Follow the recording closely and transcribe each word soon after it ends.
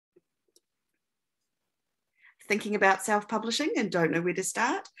thinking about self-publishing and don't know where to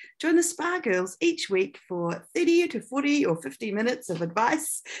start, join the Spa Girls each week for 30 to 40 or 50 minutes of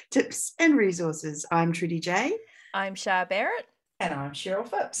advice, tips, and resources. I'm Trudy J. I'm Shah Barrett. And I'm Cheryl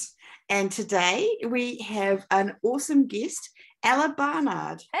Phipps. And today we have an awesome guest, Ella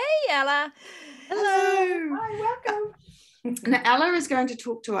Barnard. Hey, Ella. Hello. Hi, welcome. Now, Ella is going to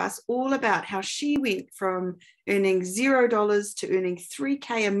talk to us all about how she went from earning $0 to earning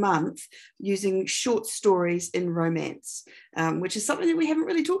 $3,000 a month using short stories in romance, which is something that we haven't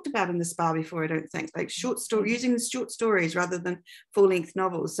really talked about in the spa before, I don't think, like using short stories rather than full-length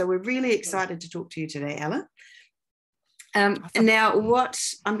novels. So we're really excited to talk to you today, Ella. Awesome. Now, what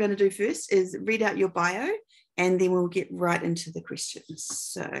I'm going to do first is read out your bio, and then we'll get right into the questions.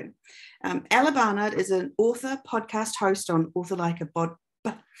 So Ella Barnard is an author, podcast host on Author Like a Boss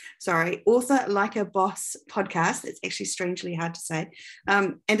podcast. It's actually strangely hard to say,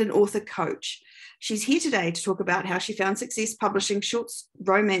 and an author coach. She's here today to talk about how she found success publishing short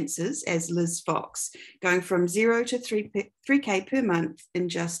romances as Liz Fox, going from 0 to 3K per month in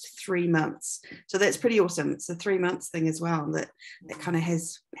just 3 months. So that's pretty awesome. It's a 3 months thing as well that kind of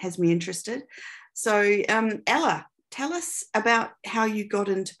has me interested. So Ella, tell us about how you got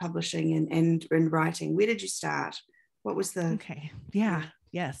into publishing and writing. Where did you start? What was the... Okay. Yeah.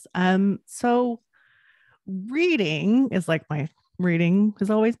 Yes. So reading has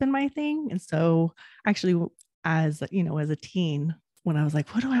always been my thing. And so actually as a teen, when I was like,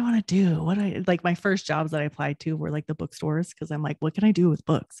 what do I want to do? My first jobs that I applied to were like the bookstores. Cause I'm like, what can I do with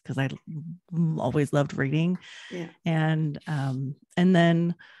books? Cause I always loved reading. Yeah. And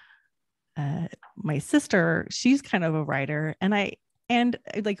then my sister, she's kind of a writer, and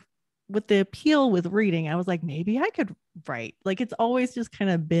with the appeal with reading, I was like, maybe I could write. Like, it's always just kind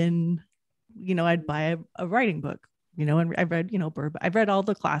of been, I'd buy a writing book, and I've read, I've read all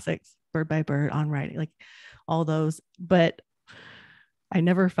the classics, Bird by Bird, On Writing, like all those, but I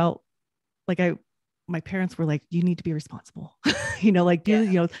never felt like my parents were like, you need to be responsible,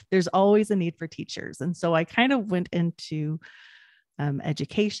 there's always a need for teachers. And so I kind of went into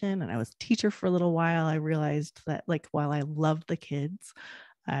education, and I was a teacher for a little while. I realized that while I loved the kids,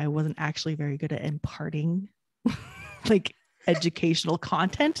 I wasn't actually very good at imparting educational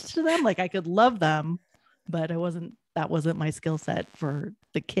content to them. I could love them, but that wasn't my skill set for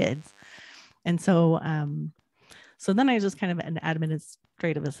the kids. And so then I was just kind of an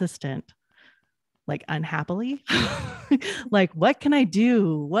administrative assistant, unhappily, what can I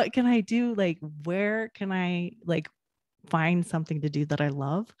do? Where can I find something to do that I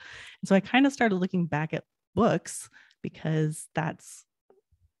love? And so I kind of started looking back at books, because that's,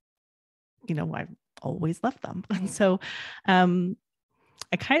 I've always loved them. And so I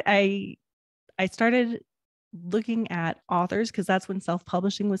started looking at authors, because that's when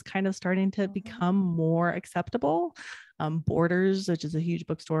self-publishing was kind of starting to become more acceptable. Borders, which is a huge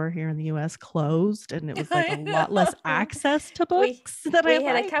bookstore here in the US, closed, and it was a lot less access to books. We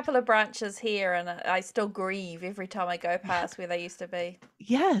had a couple of branches here, and I still grieve every time I go past where they used to be.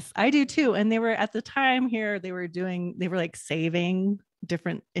 Yes, I do too. And they were, at the time here, they were saving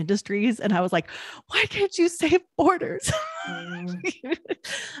different industries, and I was like, why can't you save Borders?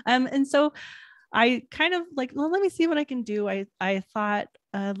 And so I kind of let me see what I can do. I thought,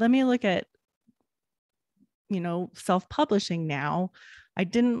 let me look at self-publishing now.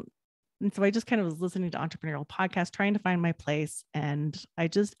 And so I just kind of was listening to entrepreneurial podcasts, trying to find my place. And I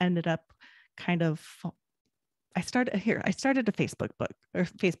just ended up I started a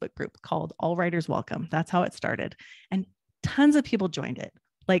Facebook group called All Writers Welcome. That's how it started. And tons of people joined it.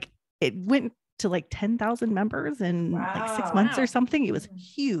 It went to 10,000 members in 6 months or something. It was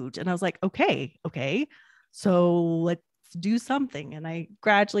huge. And I was like, okay. So let's do something. And I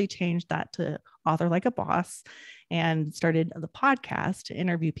gradually changed that to Author Like a Boss, and started the podcast to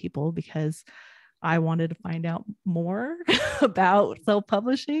interview people, because I wanted to find out more about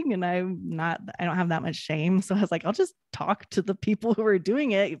self-publishing, and I don't have that much shame. So I was like, I'll just talk to the people who are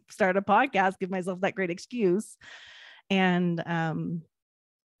doing it, start a podcast, give myself that great excuse. And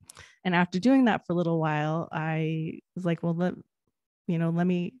after doing that for a little while, I was like, well,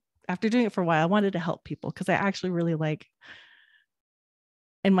 after doing it for a while, I wanted to help people, because I actually really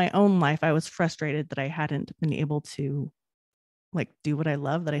in my own life, I was frustrated that I hadn't been able to do what I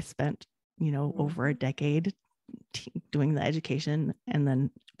love, that I spent, over a decade doing the education, and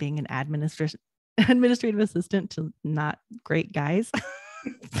then being an administrative assistant to not great guys.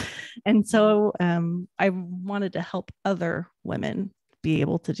 And so I wanted to help other women be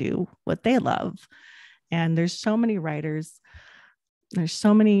able to do what they love. And there's so many writers,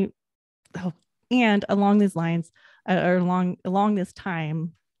 and along these lines, or along this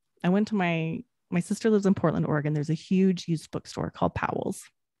time, I went to my my sister lives in Portland, Oregon. There's a huge used bookstore called Powell's.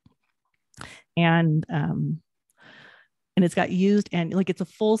 And it's got used, and like, it's a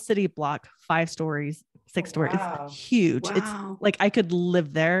full city block, 5 stories, 6 stories. Wow. It's huge. Wow. It's like, I could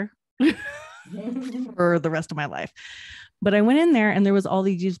live there for the rest of my life. But I went in there and there was all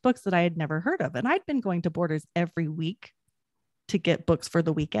these used books that I had never heard of. And I'd been going to Borders every week to get books for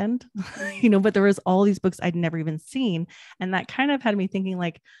the weekend, but there was all these books I'd never even seen. And that kind of had me thinking,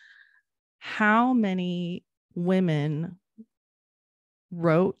 like, how many women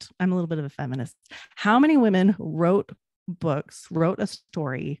wrote, I'm a little bit of a feminist, how many women wrote books, wrote a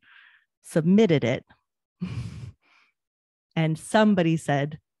story, submitted it, and somebody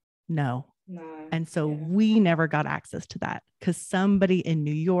said no. And so we never got access to that because somebody in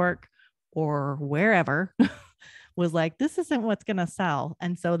New York or wherever was like, this isn't what's going to sell.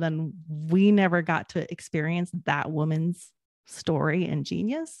 And so then we never got to experience that woman's story and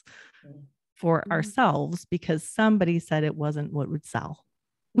genius for ourselves because somebody said it wasn't what would sell.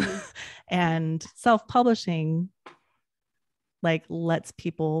 And self-publishing, like, lets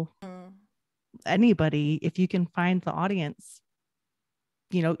people, anybody, if you can find the audience,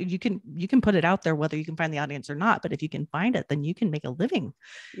 you can put it out there, whether you can find the audience or not, but if you can find it, then you can make a living.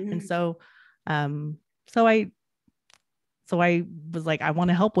 And so I was like, I want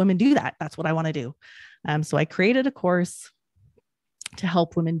to help women do that. That's what I want to do. So I created a course to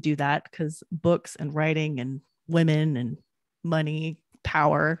help women do that, because books and writing and women and money,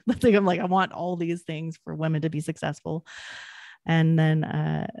 power, I'm like, I want all these things for women to be successful. And then,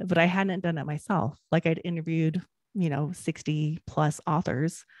 but I hadn't done it myself. Like, I'd interviewed, 60 plus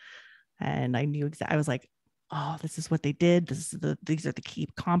authors, and I knew I was like, oh, this is what they did. These are the key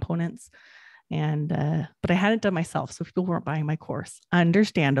components. And, but I hadn't done myself. So people weren't buying my course,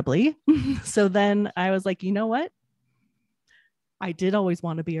 understandably. So then I was like, you know what? I did always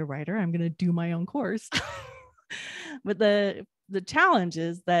want to be a writer. I'm going to do my own course. But the challenge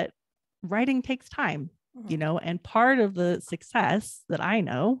is that writing takes time, and part of the success that I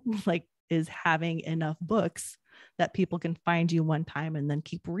know, like, is having enough books that people can find you one time and then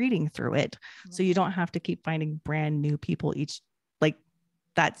keep reading through it. So you don't have to keep finding brand new people each, like,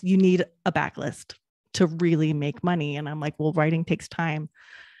 that's, you need a backlist to really make money. And I'm like, well, writing takes time,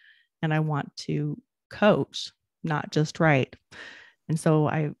 and I want to coach, not just write. And so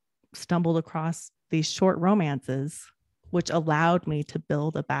I stumbled across these short romances, which allowed me to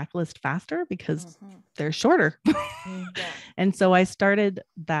build a backlist faster because they're shorter. And so I started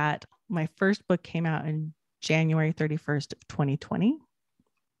that. My first book came out in January 31st of 2020.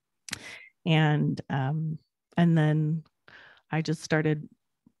 And then I just started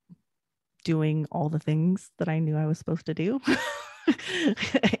doing all the things that I knew I was supposed to do.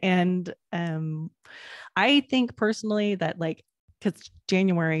 And I think personally that, like, because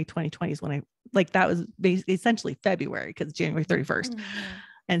January 2020 is when I, like, that was essentially February, because January 31st.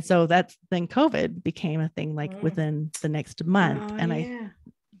 And so that's, then COVID became a thing, like, within the next month.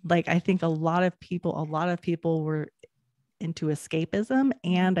 I think a lot of people were into escapism.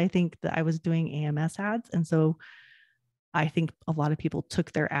 And I think that I was doing AMS ads. And so I think a lot of people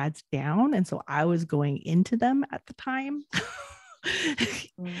took their ads down. And so I was going into them at the time.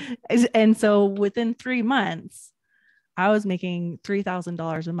 And so within 3 months, I was making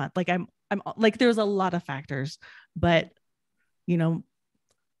 $3,000 a month. Like, I'm like, there's a lot of factors, but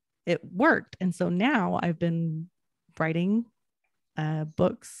it worked. And so now I've been writing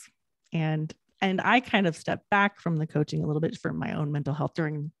books, and I kind of stepped back from the coaching a little bit for my own mental health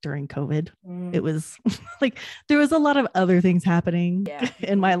during COVID. It was like, there was a lot of other things happening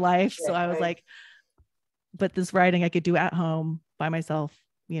in my life. So I was like, but this writing I could do at home by myself,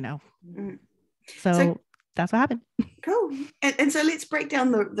 So that's what happened. Cool. And so let's break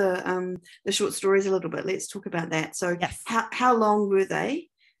down the short stories a little bit. Let's talk about that. So yes. How long were they,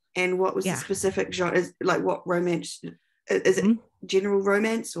 and what was the specific genre? Like, what romance is it? General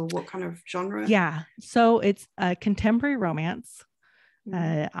romance, or what kind of genre? Yeah. So it's a contemporary romance.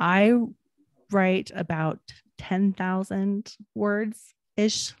 I write about 10,000 words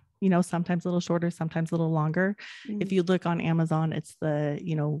ish, sometimes a little shorter, sometimes a little longer. If you look on Amazon, it's the,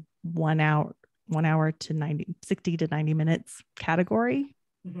 1 hour to 60 to 90 minutes category.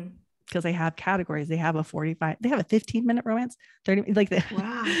 Because they have categories. They have a 15-minute romance, 30, like they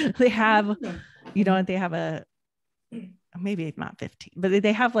have, they have a, maybe not 15, but they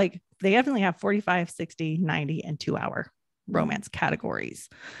definitely have 45, 60, 90, and 2-hour romance categories.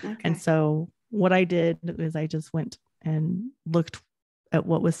 Okay. And so what I did is I just went and looked at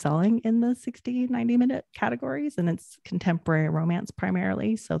what was selling in the 60, 90-minute categories, and it's contemporary romance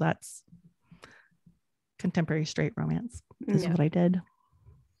primarily. So that's contemporary straight romance is what I did.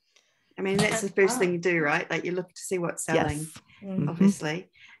 I mean, that's the first thing you do, right? Like you look to see what's selling, Yes. Mm. obviously.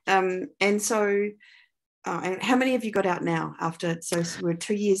 And so, and how many have you got out now? So we're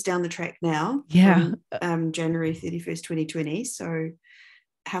 2 years down the track now. Yeah. From January 31st, 2020. So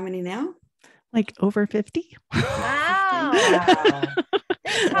how many now? Like over 50. Wow. Wow.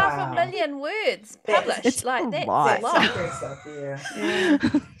 That's half a Wow. million words That's- published. it's Like a that's lot. a lot. Impressive, yeah. Yeah.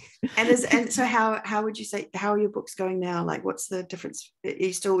 And so how would you say, how are your books going now? Like what's the difference? Are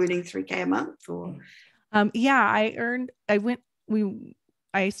you still earning 3K a month or? Yeah,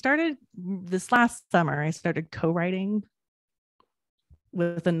 I started this last summer. I started co-writing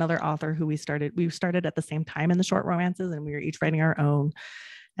with another author who we started at the same time in the short romances, and we were each writing our own.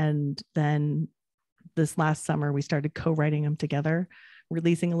 And then this last summer we started co-writing them together,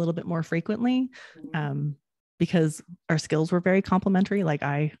 releasing a little bit more frequently, because our skills were very complementary. Like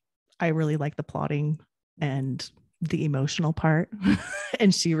I really like the plotting and the emotional part,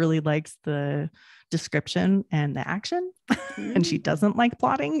 and she really likes the description and the action, and she doesn't like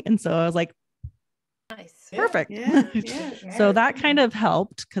plotting. And so I was like, Nice. perfect. Yeah, yeah. So that kind of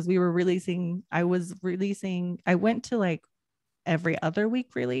helped because I went to like every other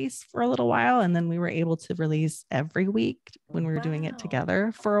week release for a little while, and then we were able to release every week when we were doing it Wow.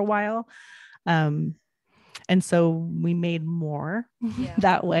 together for a while. And so we made more Yeah.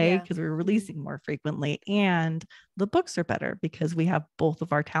 that way Yeah. because we were releasing more frequently, and the books are better because we have both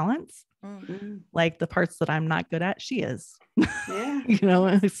of our talents. Mm. Like the parts that I'm not good at, she is. Yeah. You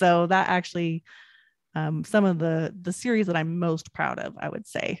know, so that actually, some of the series that I'm most proud of, I would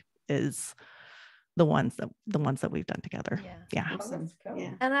say, is the ones that we've done together. Yeah. Yeah. Awesome. Cool.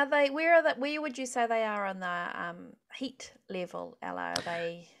 Yeah. And where would you say they are on the heat level, Ella? Are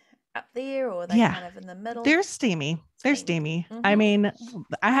they up there or are they Yeah. kind of in the middle? They're steamy. They're steamy. Mhm. I mean,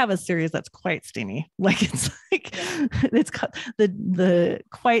 I have a series that's quite steamy. Like it's like it's called the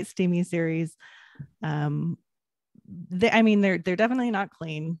quite steamy series. They're definitely not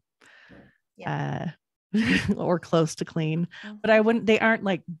clean. Yeah. Or close to clean, but they aren't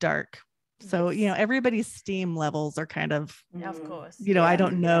like dark. So, you know, everybody's steam levels are kind of, Of course. you know, Yeah. I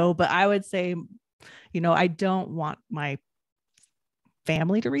don't know, but I would say, you know, I don't want my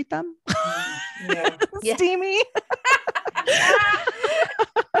family to read them. Yeah. Yeah. Steamy.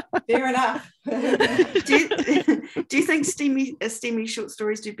 Fair enough. do you think steamy short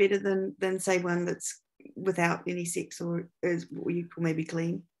stories do better than say one that's without any sex or is what you call maybe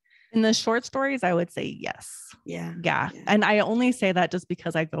clean? In the short stories, I would say yes. Yeah. And I only say that just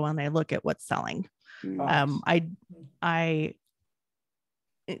because I go and I look at what's selling. Right. I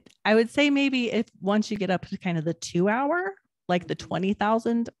would say maybe if once you get up to kind of the 2 hour, like the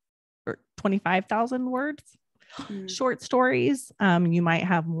 20,000 or 25,000 words short stories, you might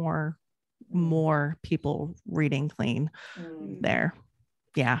have more people reading clean there.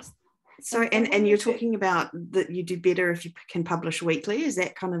 Yeah. So and you're talking about that you do better if you can publish weekly. Is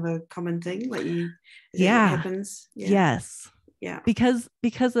that kind of a common thing? Like what happens? Yeah. Yes. Yeah. Because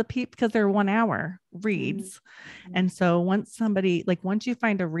they're 1 hour reads. And so once you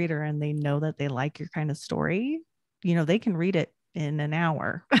find a reader and they know that they like your kind of story, you know, they can read it in an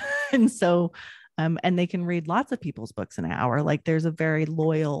hour. And so and they can read lots of people's books in an hour. Like there's a very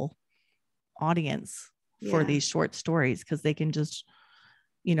loyal audience for these short stories because they can just,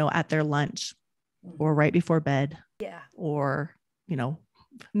 you know, at their lunch or right before bed. Yeah. Or, you know,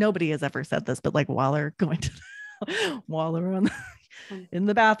 nobody has ever said this, but like while they're going to while they're in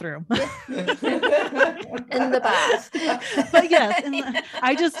the bathroom. In the bath. But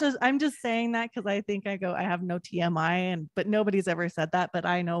yes, I'm just saying that because I think I have no TMI but nobody's ever said that, but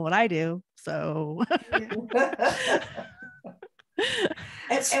I know what I do. So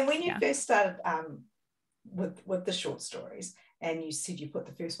and when you first started with the short stories, and you said you put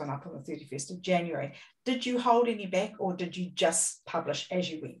the first one up on the 31st of January, did you hold any back or did you just publish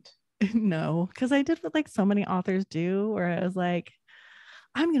as you went? No, because I did what like so many authors do, where I was like,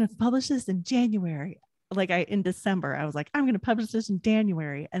 I'm going to publish this in January. In December, I was like, I'm going to publish this in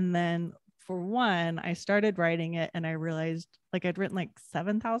January. And then for one, I started writing it and I realized like I'd written like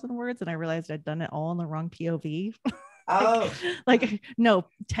 7,000 words and I realized I'd done it all in the wrong POV. No,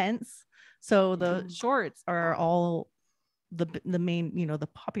 tense. So the shorts are all the main, you know, the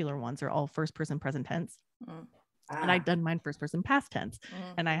popular ones are all first person present tense. And I'd done mine first person past tense.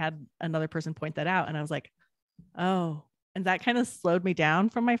 And I had another person point that out and I was like, oh, and that kind of slowed me down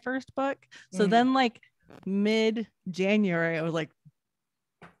from my first book. So then like mid-January, I was like,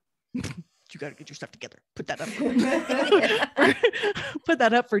 you got to get your stuff together. Put that up. Put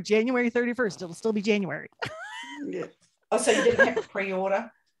that up for January 31st. It'll still be January. Oh, so you didn't have a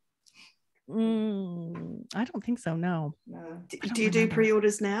pre-order? I don't think so. No. Do you do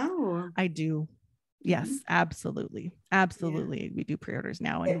pre-orders now? Or? I do. Yes, absolutely. Absolutely. We do pre-orders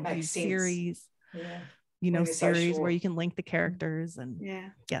now, and we do series. Yeah. Series where you can link the characters and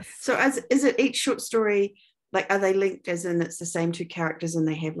yes. So is it each short story, like, are they linked as in it's the same 2 characters and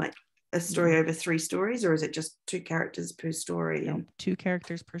they have like a story over 3 stories, or is it just 2 characters per story? No, 2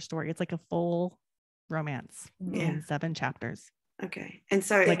 characters per story. It's like a full romance in 7 chapters. Okay. And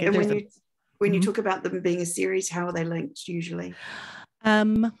so like, and when you talk about them being a series, how are they linked usually?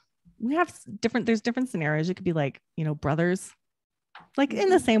 We have there's different scenarios. It could be like, brothers, like in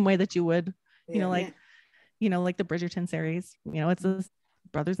the same way that you would, like the Bridgerton series, it's a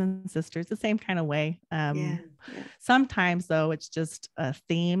brothers and sisters, the same kind of way. Sometimes though, it's just a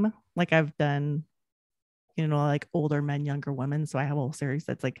theme. Like I've done, like older men, younger women. So I have a whole series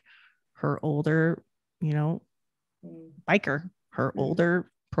that's like her older, biker, her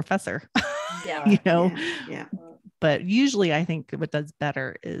older professor, But usually I think what does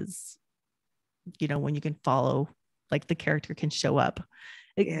better is, when you can follow, like the character can show up.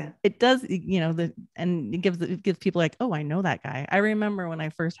 It does, and it gives people like, oh, I know that guy. I remember when I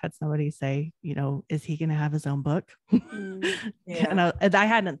first had somebody say, is he going to have his own book? And I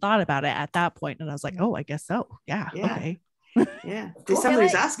hadn't thought about it at that point. And I was like, oh, I guess so. Yeah. Okay. There's somebody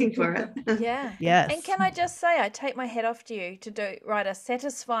who's asking for it. Yes. And can I just say, I take my hat off to you to write a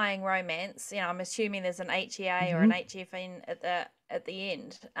satisfying romance. I'm assuming there's an HEA or an HFN at the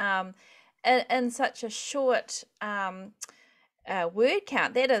end. In such a short word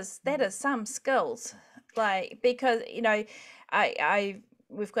count, that is some skills. Like, because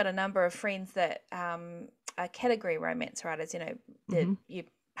we've got a number of friends that are category romance writers. The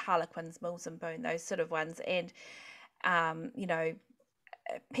Harlequins, Mills and Boone, those sort of ones, and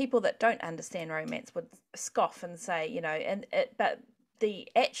people that don't understand romance would scoff and say, but the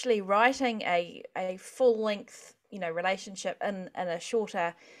actually writing a full length, relationship in a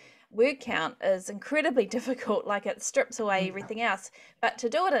shorter word count is incredibly difficult. Like, it strips away everything else, but to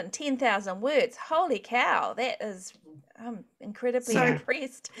do it in 10,000 words, holy cow, that is, I'm incredibly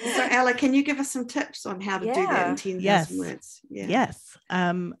impressed. So Ella, can you give us some tips on how to do that in 10,000 words? Yes.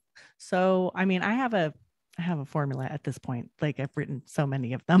 So I mean, I have a formula at this point. Like, I've written so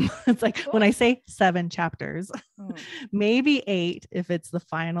many of them. It's like, when I say 7 chapters, maybe 8 if it's the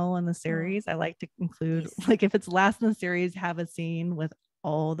final in the series. I like to include, like, if it's last in the series, have a scene with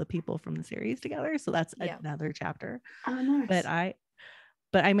all the people from the series together. So that's another chapter. Oh, nice.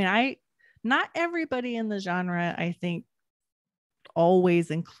 But I mean, not everybody in the genre, I think, always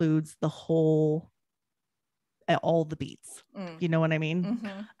includes the whole, all the beats. You know what I mean?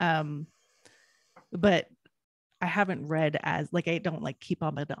 But I haven't read as, like, I don't like keep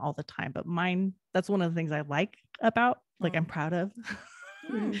on it all the time, but mine, that's one of the things I like about, like, I'm proud of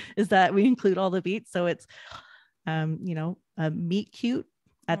is that we include all the beats. So it's, meet cute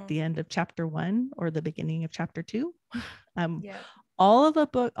at the end of chapter 1 or the beginning of chapter 2. All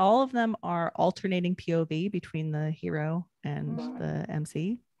of them are alternating POV between the hero and the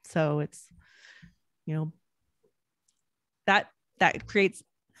MC. So it's, that creates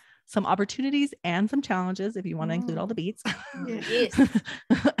some opportunities and some challenges if you want to include all the beats.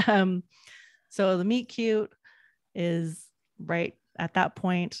 So the meet cute is right at that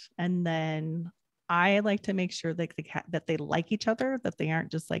point, and then I like to make sure that they like each other, that they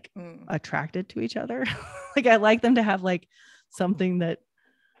aren't just like attracted to each other. Like, I like them to have like something that,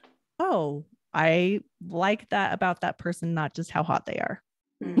 oh, I like that about that person, not just how hot they are.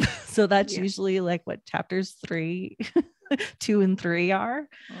 So that's usually like what chapters 3, 2 and 3 are.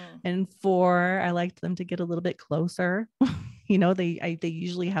 And 4, I like them to get a little bit closer. They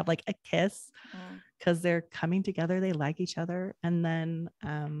usually have like a kiss because they're coming together. They like each other. And then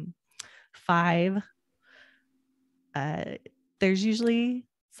 5, there's usually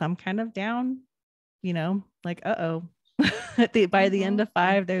some kind of down, like, uh-oh. By the end of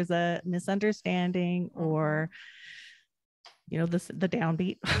 5, there's a misunderstanding or, the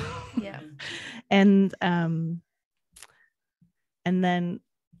downbeat. And then,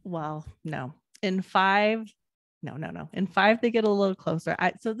 well, no, in 5, no. In 5, they get a little closer.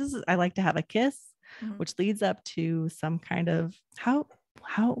 I like to have a kiss, which leads up to some kind of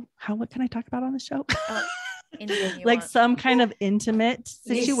what can I talk about on the show? Like some kind of intimate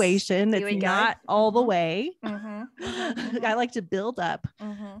situation. It's not all the way. I like to build up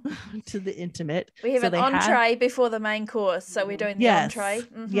to the intimate. We have an entree before the main course, so we're doing the entree.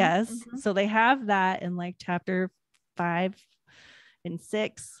 So they have that in like chapter 5 and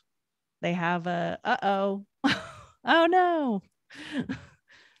 6. They have a oh no,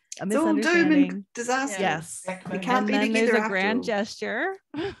 a misunderstanding, disaster. Yes, we can't be together. There's a grand gesture.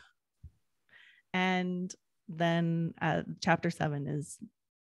 And then chapter 7 is,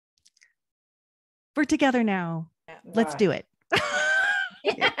 we're together now. Let's do it.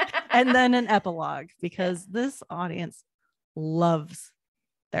 And then an epilogue, because this audience loves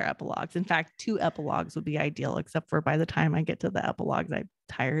their epilogues. In fact, 2 epilogues would be ideal, except for by the time I get to the epilogues, I'm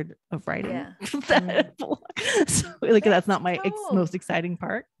tired of writing that epilogue. So like that's not my most exciting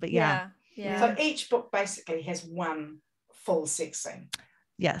part, but yeah. So each book basically has one full sex scene.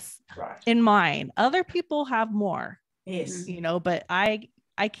 Yes. Right. In mine, other people have more. Yes. You know, but I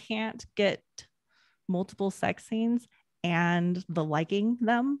can't get multiple sex scenes and the liking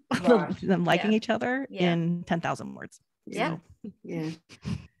them, them liking each other in 10,000 words. Yeah. So.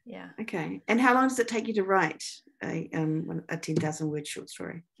 Yeah. Okay. And how long does it take you to write a 10,000 word short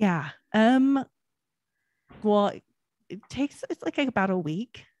story? Yeah. Well, it's like about a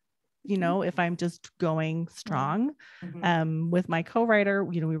week, you know, if I'm just going strong. With my co-writer,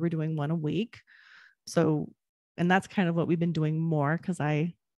 you know, we were doing one a week. So, and that's kind of what we've been doing more, because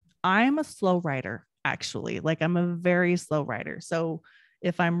I'm a slow writer, actually. Like, I'm a very slow writer. So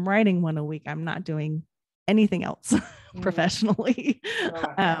if I'm writing one a week, I'm not doing anything else professionally.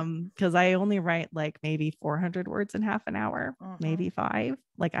 Because I only write like maybe 400 words in half an hour, maybe 5.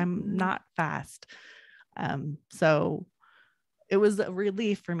 Like, I'm not fast. So it was a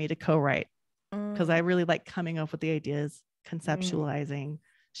relief for me to co-write, because I really like coming up with the ideas, conceptualizing.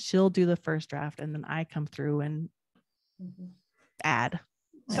 She'll do the first draft, and then I come through and add.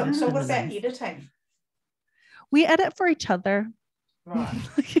 So what's that editing? We edit for each other. Right.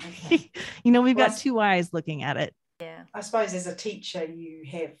 Okay. You know, we've got 2 eyes looking at it. Yeah. I suppose as a teacher, you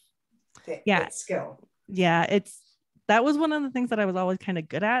have that skill. Yeah. That was one of the things that I was always kind of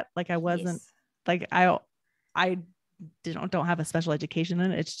good at. Like, I wasn't like, I don't have a special education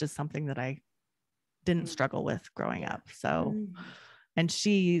in it. It's just something that I didn't struggle with growing up. So, and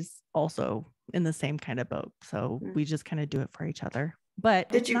she's also in the same kind of boat. So we just kind of do it for each other.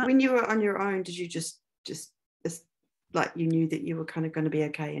 But when you were on your own, did you just like, you knew that you were kind of going to be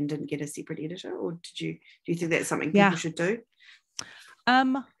okay and didn't get a separate editor, or do you think that's something people should do?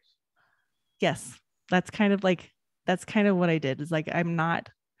 Yes, that's kind of what I did. Is like, I'm not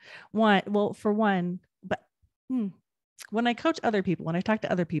for one, but when I coach other people, when I talk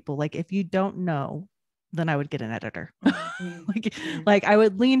to other people, like, if you don't know, then I would get an editor. like I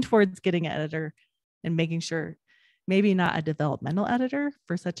would lean towards getting an editor and making sure, maybe not a developmental editor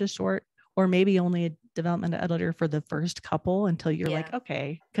for such a short, or maybe only a developmental editor for the first couple until you're like,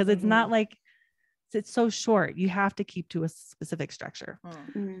 okay, because it's not like, it's so short. You have to keep to a specific structure.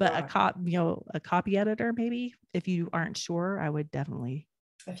 But a copy editor, maybe, if you aren't sure, I would definitely.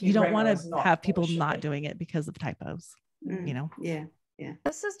 You don't want to have people not doing it because of typos. You know. Yeah.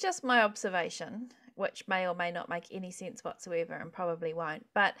 This is just my observation, which may or may not make any sense whatsoever, and probably won't.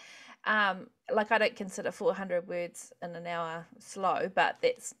 But like, I don't consider 400 words in an hour slow, but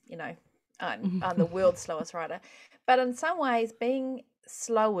that's, you know, I'm the world's slowest writer. But in some ways, being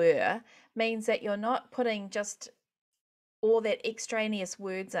slower means that you're not putting just all that extraneous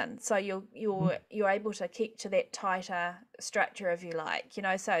words in, so you're able to keep to that tighter structure, if you like, you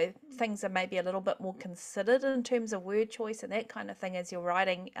know. So things are maybe a little bit more considered in terms of word choice and that kind of thing as you're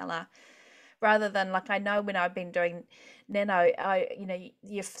writing, Ella, rather than, like, I know when I've been doing Nano,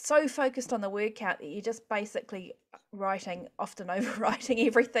 you're so focused on the word count that you're just basically often overwriting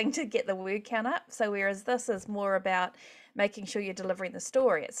everything to get the word count up. So whereas this is more about making sure you're delivering the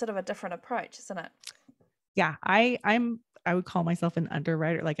story, it's sort of a different approach, isn't it? Yeah, I would call myself an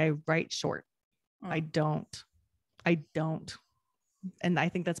underwriter. Like, I write short. I don't. And I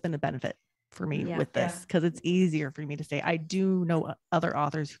think that's been a benefit for me with this, because it's easier for me to say. I do know other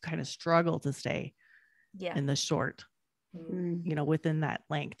authors who kind of struggle to stay in the short, you know, within that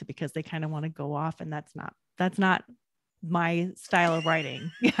length, because they kind of want to go off, and that's not my style of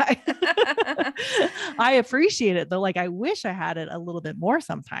writing. I appreciate it though. Like, I wish I had it a little bit more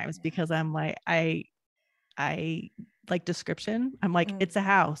sometimes, because I'm like, I like description. I'm like, it's a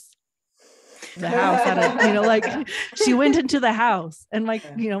house. The house had a, you know, like, she went into the house, and like,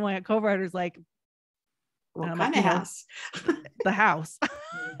 you know, my co-writer's like, what kind of house? The house.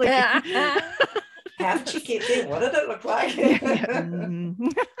 How did you get there? What did it look like?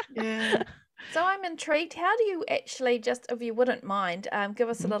 So I'm intrigued. How do you actually, just if you wouldn't mind, give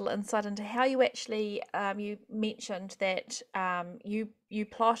us a little insight into how you actually, you mentioned that you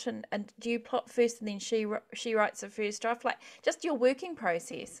plot, and do you plot first and then she writes the first draft, like just your working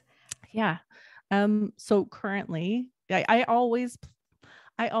process? Yeah. So currently, I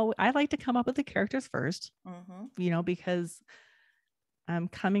like to come up with the characters first, you know, because I'm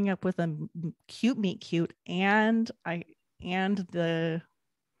coming up with a cute meet cute, and the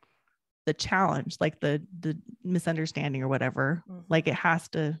the challenge, like the misunderstanding or whatever. Like it has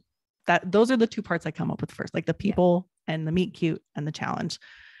to, those are the two parts I come up with first, like the people and the meet cute and the challenge.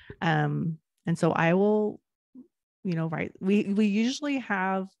 And so I will, write, we usually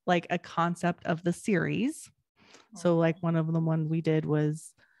have like a concept of the series. So like one of the ones we did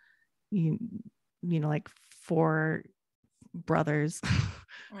was, like 4 brothers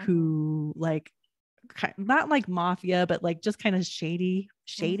who like, not like mafia, but like just kind of shady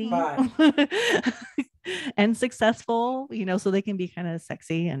and successful, so they can be kind of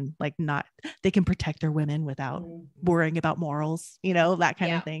sexy and like they can protect their women without worrying about morals, that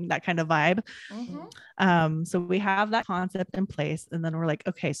kind of thing, that kind of vibe. So we have that concept in place, and then we're like,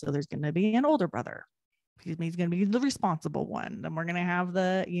 okay, so there's going to be an older brother. He's going to be the responsible one. Then we're going to have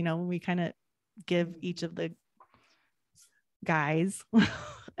we kind of give each of the guys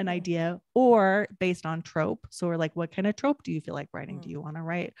an idea, or based on trope. So we're like, what kind of trope do you feel like writing? Do you want to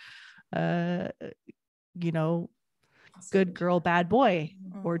write good girl, bad boy,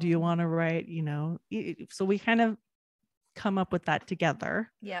 or do you want to write, so we kind of come up with that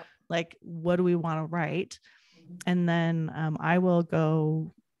together. Like, what do we want to write? And then I will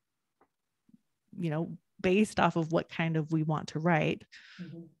go, based off of what kind of we want to write. I'll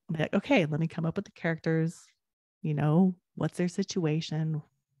be like, okay, let me come up with the characters, what's their situation,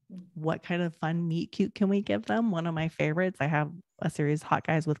 what kind of fun meet cute can we give them. One of my favorites, I have a series, Hot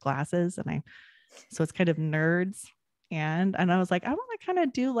Guys with Glasses, so it's kind of nerds, and I was like, I want to kind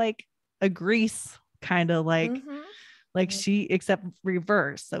of do like a Grease kind of like she, except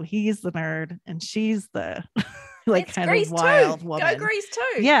reverse. So he's the nerd and she's the like it's kind Grease of wild woman. Go Grease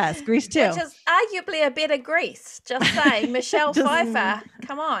too. Yes, Grease too. Which is arguably a better Grease. Just saying, Michelle Pfeiffer,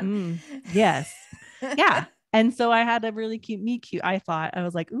 come on. Yes. Yeah. And so I had a really cute meet cute. I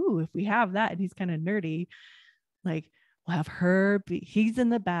was like, ooh, if we have that and he's kind of nerdy, like we'll have her he's in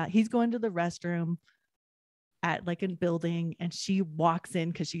the back, he's going to the restroom at like a building, and she walks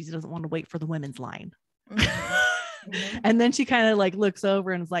in because she doesn't want to wait for the women's line. And then she kind of like looks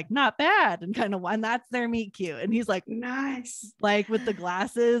over and is like, not bad, and kind of, and that's their meet cute. And he's like, nice, like with the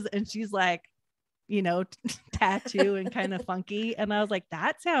glasses, and she's like, tattoo and kind of funky. And I was like,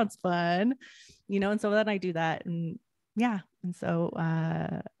 that sounds fun, and so then I do that, and and so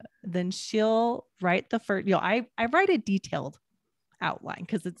then she'll write the first, I write a detailed outline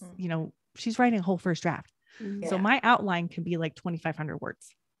because it's she's writing a whole first draft. So my outline can be like 2,500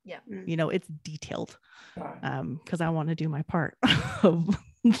 words. It's detailed because I want to do my part of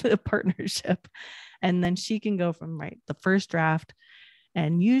the partnership. And then she can go from the first draft,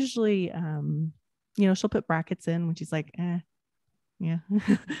 and usually she'll put brackets in when she's like,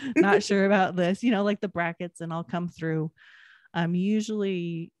 not sure about this, like the brackets, and I'll come through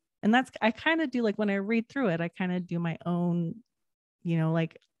usually. And that's, I kind of do, like when I read through it, I kind of do my own,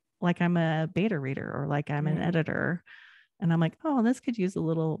 like I'm a beta reader, or like I'm an editor, and I'm like, oh, this could use a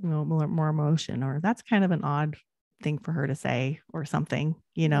little more emotion, or that's kind of an odd thing for her to say or something,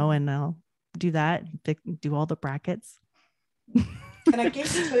 and I'll do that, do all the brackets. And I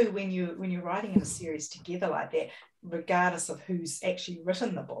guess too, when you're writing in a series together like that, regardless of who's actually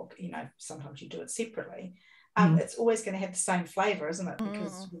written the book, sometimes you do it separately. It's always going to have the same flavor, isn't it?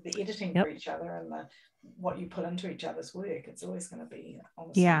 Because with the editing for each other and what you put into each other's work, it's always going to be on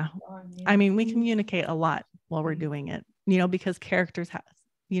the same line. I mean, we communicate a lot while we're doing it, because characters have,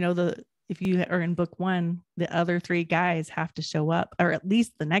 if you are in book 1, the other 3 guys have to show up, or at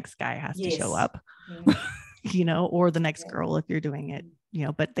least the next guy has to show up, or the next girl if you're doing it,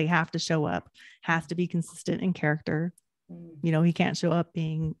 but they have to show up, has to be consistent in character. He can't show up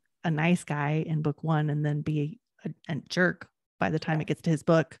being a nice guy in book 1 and then be a jerk by the time it gets to his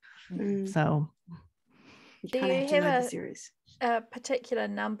book. So do you have a particular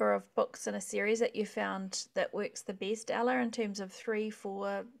number of books in a series that you found that works the best, Ella, in terms of 3,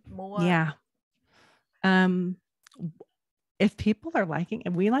 4 more? Yeah. If people are liking,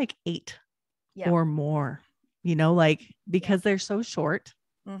 and we like 8 or more, because they're so short.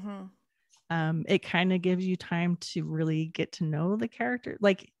 It kind of gives you time to really get to know the character.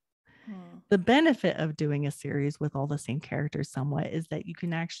 Like the benefit of doing a series with all the same characters somewhat is that you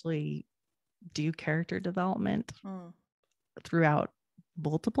can actually do character development throughout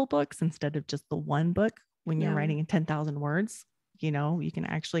multiple books instead of just the one book. When you're writing in 10,000 words, you can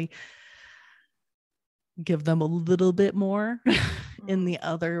actually give them a little bit more in the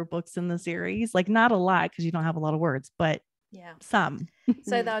other books in the series. Like not a lot, because you don't have a lot of words, but some.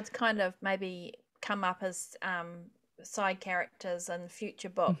 So they would kind of maybe come up as side characters in future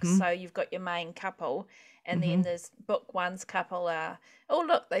books. So you've got your main couple, and then there's book 1's couple are, oh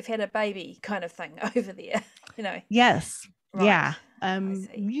look, they've had a baby kind of thing over there, Yes. Right. Yeah.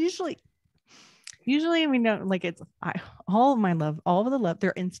 Usually usually we know, like, it's all of the love,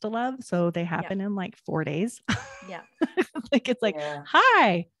 they're insta love, so they happen in like 4 days. Yeah. Like, it's like,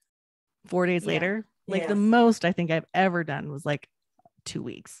 hi, 4 days later. Like, the Yes. most I think I've ever done was like 2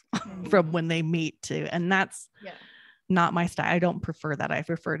 weeks from when they meet to, and that's not my style. I don't prefer that. I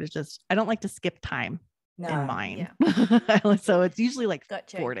prefer to just, I don't like to skip time in mine. So it's usually like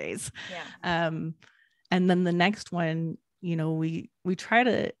 4 days. And then the next one, you know, we try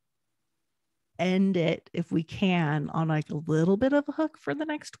to end it if we can on like a little bit of a hook for the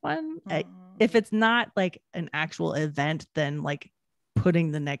next one. If it's not like an actual event, then like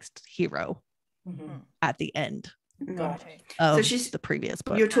putting the next hero at the end of so she's the previous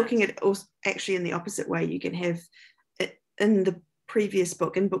book. You're talking it also actually in the opposite way. You can have it in the previous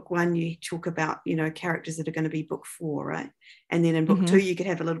book. In book 1, you talk about, you know, characters that are going to be book 4, right? And then in book 2, you could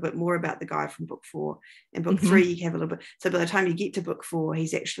have a little bit more about the guy from book 4. In book 3, you can have a little bit. So by the time you get to book 4,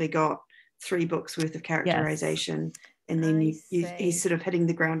 he's actually got 3 books worth of characterization, and then he's sort of hitting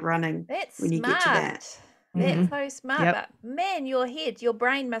the ground running. That's when you smart. get to that. That's so smart. But man, your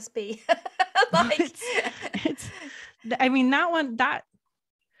brain must be like I mean, that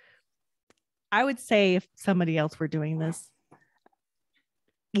I would say if somebody else were doing this,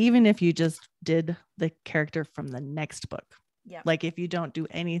 even if you just did the character from the next book, like if you don't do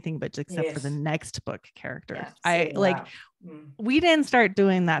anything but except for the next book character, we didn't start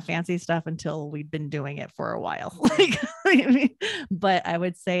doing that fancy stuff until we'd been doing it for a while. Like, but I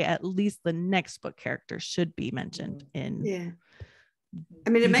would say at least the next book character should be mentioned in. I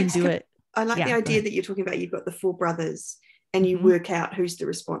mean, it makes it. I like the idea that you're talking about. You've got the 4 brothers, and you work out who's the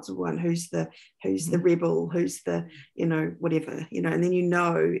responsible one, who's the rebel, who's the, you know, whatever, you know, and then, you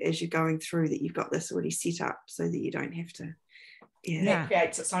know, as you're going through that you've got this already set up so that you don't have to. That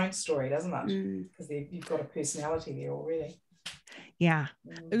creates its own story, doesn't it? Because you've got a personality there already.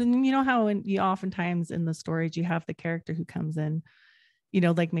 And you know how you oftentimes in the stories you have the character who comes in, you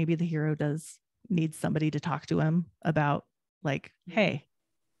know, like maybe the hero needs somebody to talk to him about, like, hey,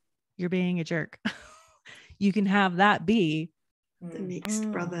 you're being a jerk. You can have that be the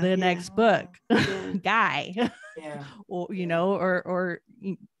next brother, the next book guy, or, you know,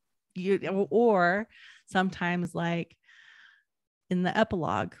 or sometimes like in the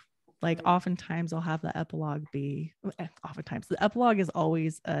epilogue, like oftentimes I'll have the epilogue be, oftentimes the epilogue is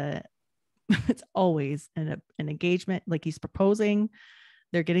always it's always an engagement, like he's proposing,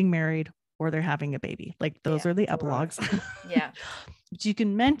 they're getting married, or they're having a baby. Like those are the epilogues. But you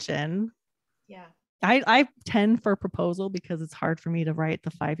can mention I tend for proposal because it's hard for me to write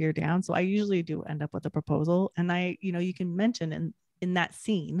the 5-year down. So I usually do end up with a proposal, and you know, you can mention in that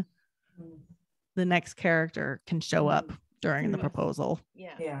scene, the next character can show up during the proposal.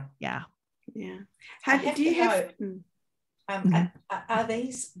 How do you have are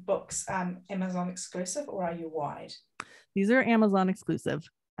these books Amazon exclusive, or are you wide? These are Amazon exclusive.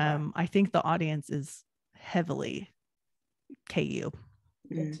 I think the audience is heavily KU.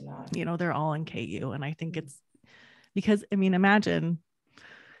 Good to know. You know, they're all in KU, and I think it's because, I mean, imagine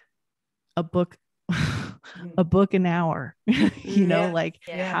a book an hour. You know, like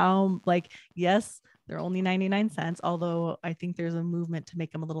how, like, yes, they're only 99 cents, although I think there's a movement to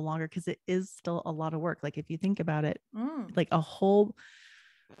make them a little longer because it is still a lot of work. Like if you think about it, like a whole,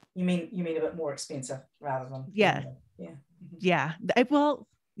 you mean a bit more expensive rather than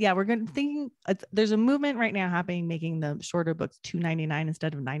we're going to thinking there's a movement right now happening making the shorter books $2.99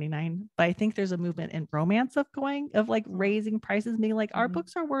 instead of $99. But I think there's a movement in romance of like raising prices, being like our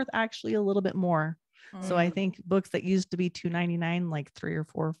books are worth actually a little bit more. So I think books that used to be $2.99 like 3 or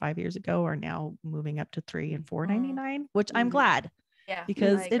 4 or 5 years ago are now moving up to $3 and $4.99, which I'm glad,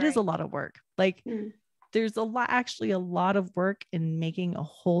 because it is a lot of work. Like there's a lot of work in making a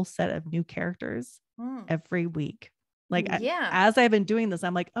whole set of new characters every week. Like as I've been doing this,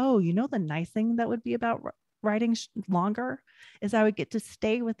 I'm like, oh, you know, the nice thing that would be about writing longer is I would get to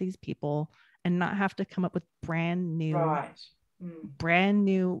stay with these people and not have to come up with brand new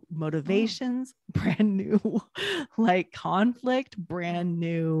motivations, brand new like conflict, brand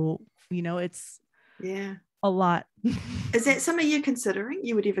new, you know, it's a lot. Is that something you're considering?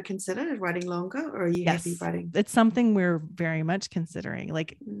 You would ever consider writing longer, or are you happy writing? It's something we're very much considering,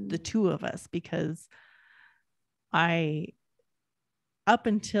 like the two of us, because up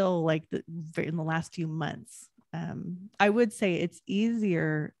until like in the last few months, I would say it's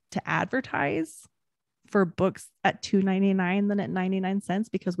easier to advertise for books at $2.99 than at 99 cents,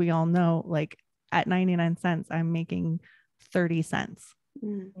 because we all know, like at 99 cents, I'm making 30 cents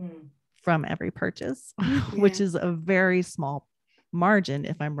from every purchase, which is a very small margin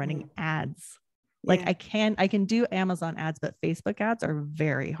if I'm running ads. Like I can do Amazon ads, but Facebook ads are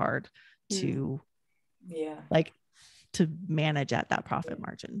very hard to like to manage at that profit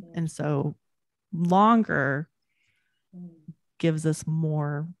margin. And so longer gives us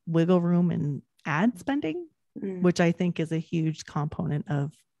more wiggle room in ad spending, which I think is a huge component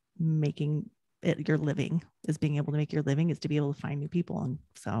of making it your living, is being able to make your living, is to be able to find new people. And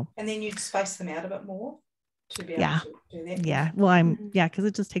so, and then you'd space them out a bit more to be able to do that. Yeah. Well, because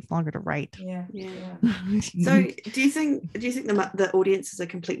it just takes longer to write. Yeah. So do you think the audiences are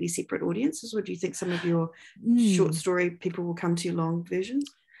completely separate audiences, or do you think some of your short story people will come to your long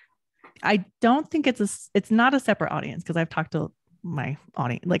versions? I don't think it's not a separate audience, because I've talked to my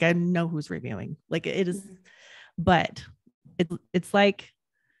audience, like I know who's reviewing, like it is, but it's like,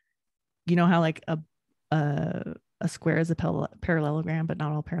 you know how like a square is a parallelogram, but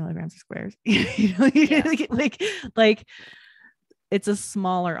not all parallelograms are squares. Like it's a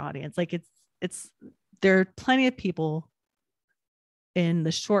smaller audience. Like it's there are plenty of people in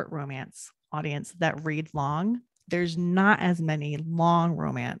the short romance audience that read long. There's not as many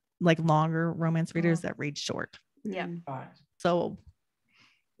longer romance readers that read short. Yeah. Right. So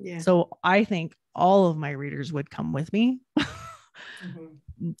I think all of my readers would come with me.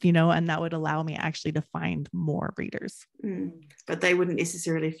 And that would allow me actually to find more readers. But they wouldn't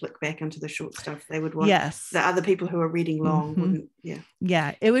necessarily flick back into the short stuff. They would want the other people who are reading long wouldn't.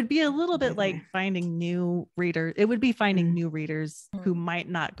 It would be a little bit like finding new readers. It would be finding new readers who might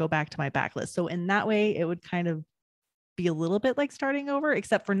not go back to my backlist. So in that way, it would kind of be a little bit like starting over,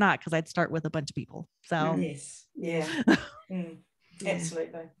 except for not, because I'd start with a bunch of people. So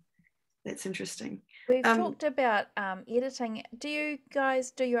Absolutely. That's interesting. We've talked about editing. Do you guys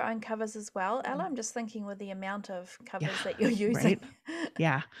do your own covers as well, Ella? I'm just thinking with the amount of covers that you're using.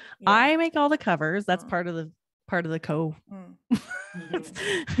 Right? I make all the covers. That's part of the co.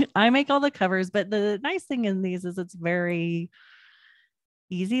 I make all the covers, but the nice thing in these is it's very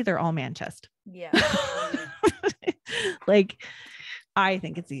easy. They're all man chest. Yeah. Like, I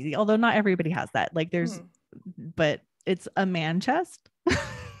think it's easy, although not everybody has that. Like but it's a man chest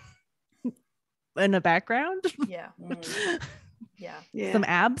in a background. Some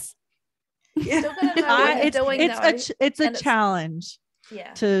abs. Still gotta know what you're doing, it's a challenge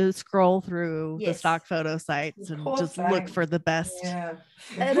to scroll through the stock photo sites and just look for the best man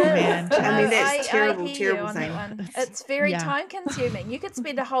chest. I mean, that's terrible thing. It's very time consuming. You could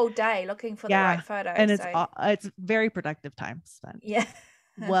spend a whole day looking for the right photo, and it's very productive time spent.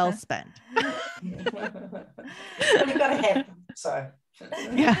 Well spent. You've got to have them, so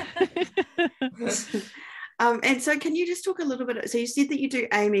and so can you just talk a little bit, so you said that you do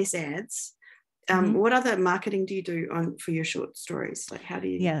AMS ads. What other marketing do you do for your short stories? Like, how do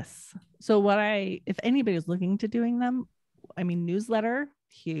you? So if anybody's looking to doing them, I mean, newsletter,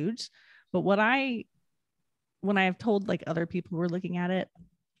 huge. But when I've told like other people who are looking at it,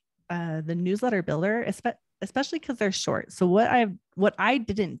 the newsletter builder, especially because they're short. So what I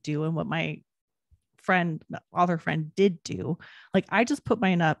didn't do, and what my author friend did do, like I just put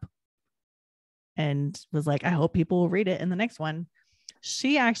mine up and was like, I hope people will read it. And the next one,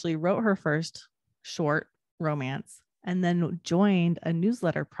 she actually wrote her first short romance and then joined a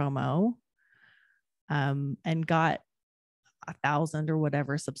newsletter promo and got 1,000 or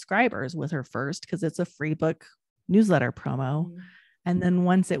whatever subscribers with her first, because it's a free book newsletter promo. And then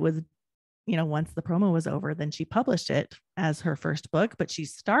once the promo was over, then she published it as her first book, but she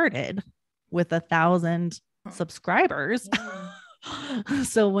started with 1,000 subscribers.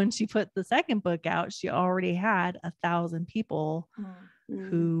 So when she put the second book out, she already had 1,000 people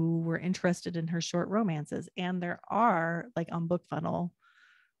who were interested in her short romances. And there are, like on BookFunnel,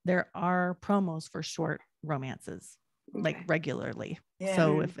 there are promos for short romances like regularly.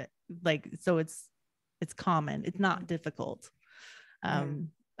 So it's common, it's not difficult. And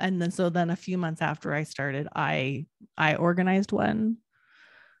then a few months after I started, I organized one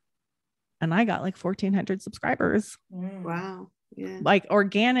and I got like 1,400 subscribers. Wow. Yeah. Like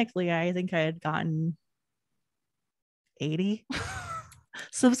organically, I think I had gotten 80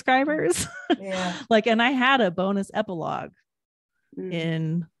 subscribers. And I had a bonus epilogue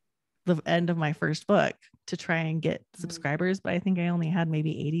in the end of my first book to try and get subscribers, but I think I only had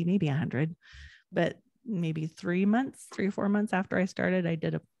maybe 80, maybe 100. But maybe 3 or 4 months after I started,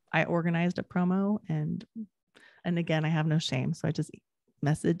 I organized a promo, and again, I have no shame, so I just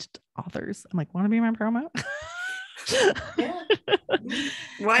messaged authors. I'm like, want to be my promo?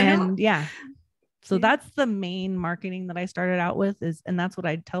 Why not? So that's the main marketing that I started out with, and that's what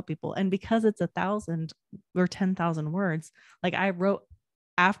I tell people. And because it's 1,000 or 10,000 words, like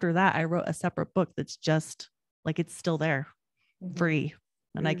after that, I wrote a separate book that's just like, it's still there free.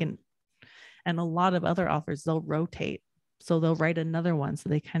 And and a lot of other authors, they'll rotate. So they'll write another one. So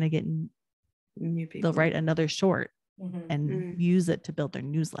they kind of get New people. they'll write another short and use it to build their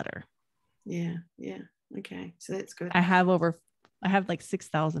newsletter. Yeah. Okay, so that's good. I have like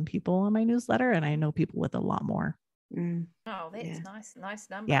 6,000 people on my newsletter, and I know people with a lot more. Oh, that's nice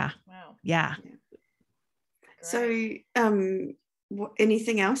number. Yeah. Wow. Yeah. So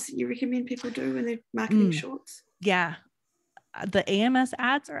anything else that you recommend people do when they're marketing shorts? Yeah, the AMS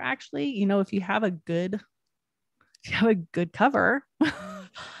ads are actually, if you have a good cover,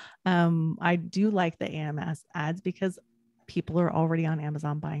 I do like the AMS ads because people are already on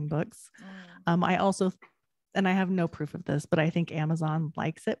Amazon buying books. I also, and I have no proof of this, but I think Amazon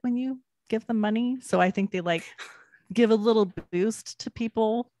likes it when you give them money. So I think they like give a little boost to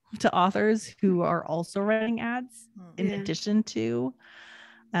people, to authors who are also running ads in addition to,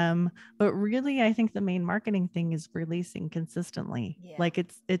 but really I think the main marketing thing is releasing consistently. Like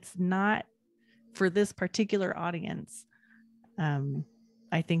it's not for this particular audience.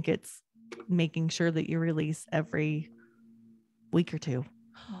 I think it's making sure that you release every week or two.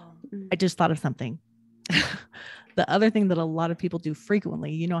 I just thought of something. The other thing that a lot of people do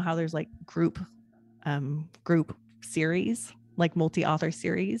frequently, how there's like group series, like multi-author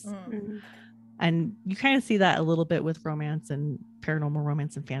series. And you kind of see that a little bit with romance and paranormal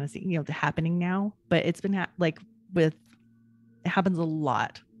romance and fantasy, happening now, but it's been it happens a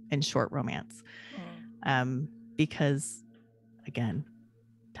lot in short romance. Because again,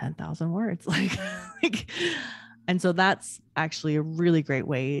 10,000 words, and so that's actually a really great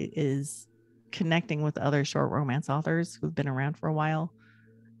way, is connecting with other short romance authors who've been around for a while,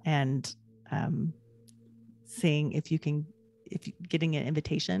 and seeing if getting an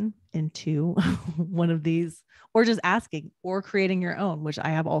invitation into one of these, or just asking, or creating your own, which I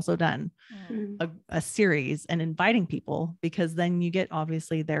have also done, a series, and inviting people, because then you get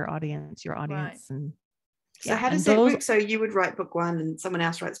obviously their audience, your audience. Right. And so how does that work? So you would write book one and someone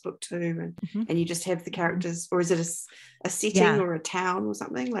else writes book two, and you just have the characters, or is it a setting or a town or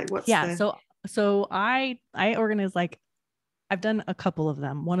something? Like what's so I organize, like I've done a couple of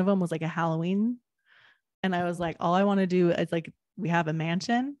them. One of them was like a Halloween, and I was like, all I want to do is like, we have a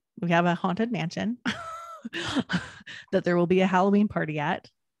haunted mansion that there will be a Halloween party at.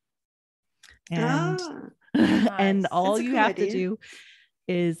 And, and all you have to do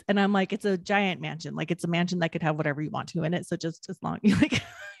is, and I'm like, it's a giant mansion. Like it's a mansion that could have whatever you want to in it. So just as long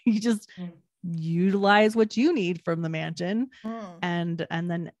you just utilize what you need from the mansion. And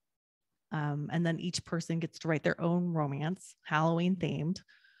then each person gets to write their own romance, Halloween themed,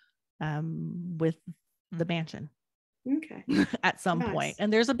 with the mansion. Okay. At some point.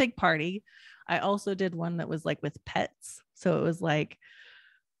 And there's a big party. I also did one that was like with pets. So it was like,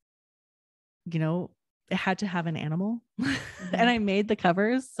 it had to have an animal. And I made the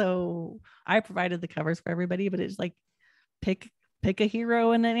covers. So I provided the covers for everybody, but it's like pick a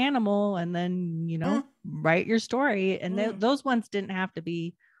hero and an animal, and then, write your story. And those ones didn't have to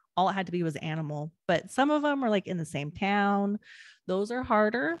be, all it had to be was animal, but some of them are like in the same town. Those are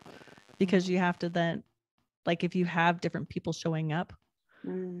harder because you have to then, like, if you have different people showing up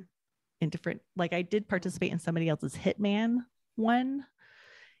in different, like I did participate in somebody else's Hitman one,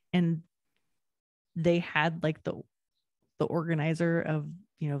 and they had like the organizer of,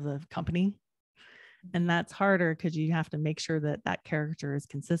 the company. And that's harder because you have to make sure that character is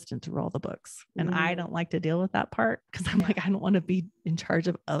consistent through all the books. And I don't like to deal with that part because I'm like, I don't want to be in charge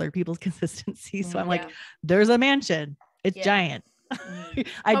of other people's consistency. So I'm like, there's a mansion. It's giant.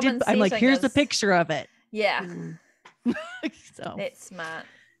 I'm like, here's the picture of it. Yeah. So that's smart.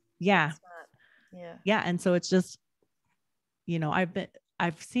 Yeah. That's smart. Yeah. And so it's just,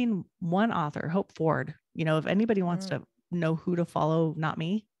 I've seen one author, Hope Ford, if anybody wants to know who to follow, not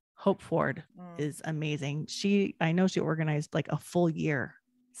me, Hope Ford is amazing. I know she organized like a full year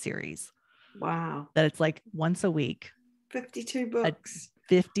series. Wow. That it's like once a week. 52 books.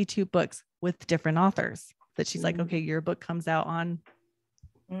 52 books with different authors that she's like, okay, your book comes out on,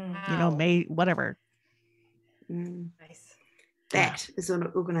 May, whatever. Nice. That is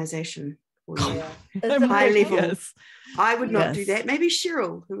an organization. Yeah. High level. Yes. I would not do that. Maybe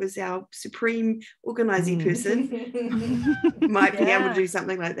Cheryl, who is our supreme organizing person, might be able to do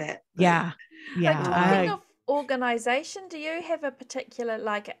something like that. But, yeah. Talking of organization, do you have a particular,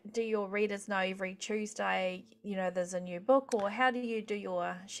 like, do your readers know every Tuesday, there's a new book, or how do you do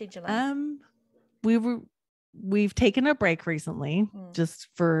your scheduling? We've taken a break recently just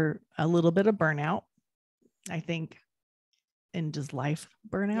for a little bit of burnout, I think, and just life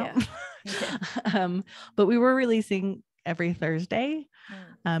burnout. Yeah. But we were releasing every Thursday.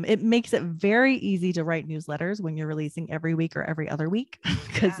 It makes it very easy to write newsletters when you're releasing every week or every other week,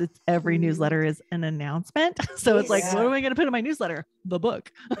 because it's every newsletter is an announcement. So it's like, what am I going to put in my newsletter? The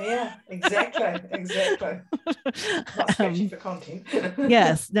book. Yeah, exactly. Not scratching for content.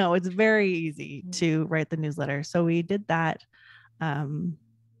 Yes, no, it's very easy to write the newsletter. So we did that. And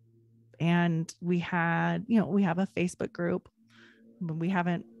we had, we have a Facebook group, but we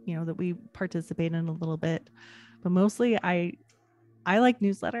haven't, that we participate in a little bit, but mostly I like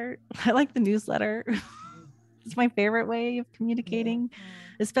newsletter. I like the newsletter. It's my favorite way of communicating,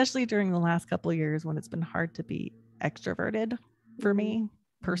 especially during the last couple of years when it's been hard to be extroverted for me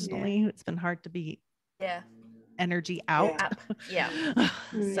personally. It's been hard to be energy out.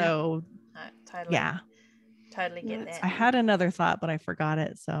 So totally get that. I had another thought, but I forgot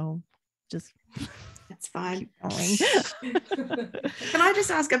it. So just that's fine. Can I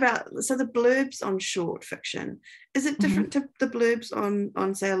just ask about, so the blurbs on short fiction, is it different to the blurbs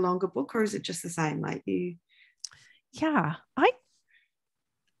on say a longer book, or is it just the same? Like you? Yeah,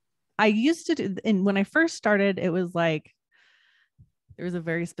 I used to do, and when I first started, it was like there was a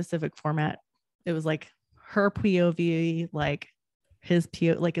very specific format. It was like her POV, like his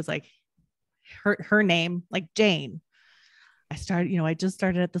PO, like it's like her name, like Jane. I just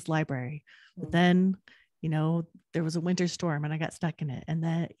started at this library, but then, there was a winter storm and I got stuck in it. And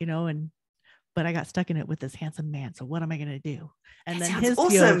then, but I got stuck in it with this handsome man. So what am I going to do? And that then his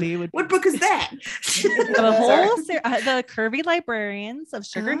awesome. POV would. What book is that? The whole the Curvy Librarians of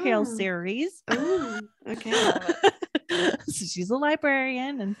Sugar Hill series. Oh, okay. So she's a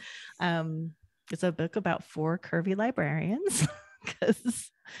librarian, and it's a book about 4 curvy librarians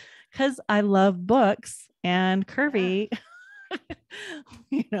because I love books and curvy.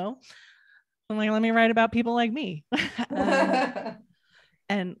 I'm like, let me write about people like me.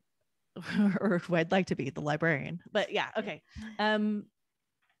 And or who I'd like to be, the librarian. But yeah, okay. And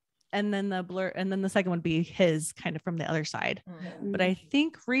then the second one would be his, kind of from the other side. But I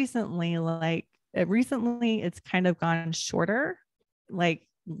think recently it's kind of gone shorter, like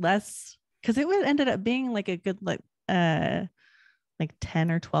less, because it ended up being like a good like 10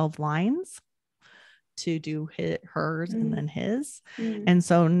 or 12 lines to do hers and then his. And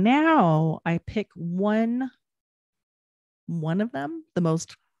so now I pick one of them, the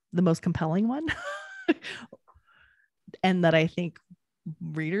most compelling one, and that I think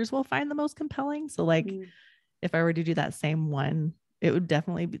readers will find the most compelling. So like if I were to do that same one, it would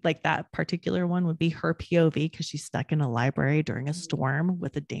definitely be like that particular one would be her POV, because she's stuck in a library during a storm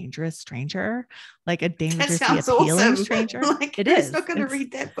with a dangerous stranger, like a dangerously appealing stranger. Like, it is not going to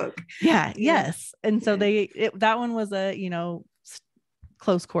read that book. Yes. And so that one was a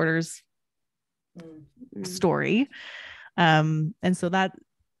close quarters story. And so I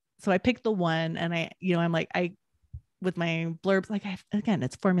picked the one, and I'm like, with my blurbs, like again,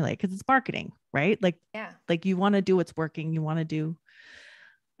 it's formulaic because it's marketing, right? Like you want to do what's working, you want to do.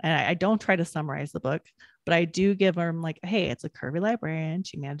 And I don't try to summarize the book, but I do give them like, hey, it's a curvy librarian.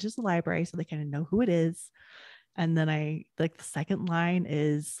 She manages the library, so they kind of know who it is. And then the second line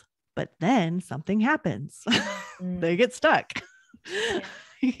is, but then something happens. They get stuck.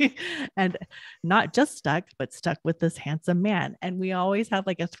 And not just stuck, but stuck with this handsome man. And we always have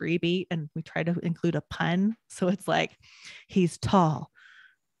like a 3-beat, and we try to include a pun. So it's like, he's tall,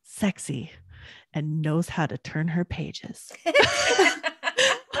 sexy, and knows how to turn her pages.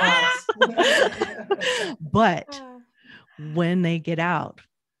 But when they get out,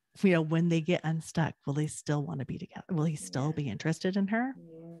 when they get unstuck, will they still want to be together? Will he still be interested in her?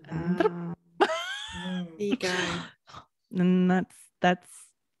 There you go. And that's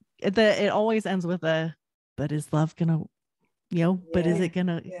it always ends with but is love gonna, but is it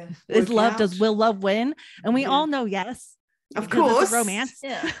gonna, will love win? And we all know yes, of course, it's a romance.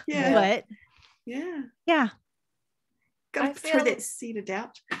 But gotta throw that seed of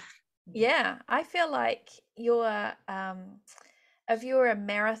doubt. I feel like you're if you're a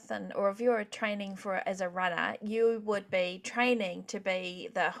marathon, or if you're training as a runner, you would be training to be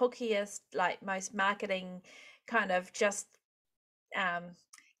the hookiest, like most marketing kind of just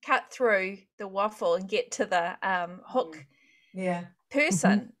cut through the waffle and get to the hook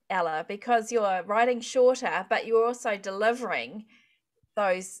person, Ella, because you're writing shorter, but you're also delivering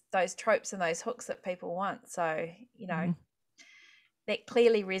those tropes and those hooks that people want. So that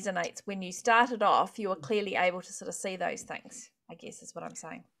clearly resonates. When you started off, you were clearly able to sort of see those things, I guess is what I'm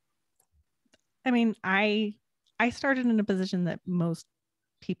saying. I mean, I started in a position that most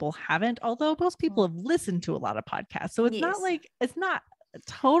people haven't, although most people have listened to a lot of podcasts. So it's not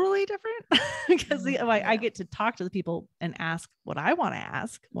totally different because I get to talk to the people and ask what I want to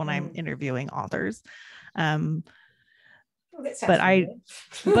ask when I'm interviewing authors. that sounds but I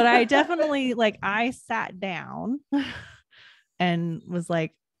familiar. but I definitely like I sat down and was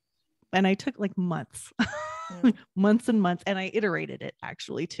like, and I took like months months and months, and I iterated it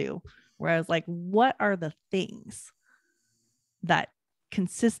actually too, where I was like, what are the things that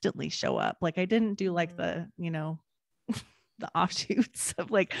consistently show up? Like I didn't do like the, you know, the offshoots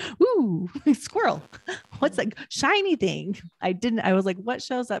of like, ooh, squirrel, what's that shiny thing? I was like, what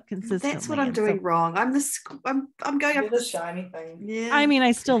shows up consistently? That's what I'm doing wrong. I'm going up the shiny thing. Yeah. I mean,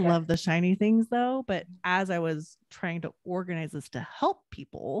 I still love the shiny things though, but as I was trying to organize this to help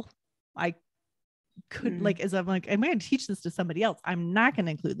people, I could like, as I'm like, I'm going to teach this to somebody else, I'm not going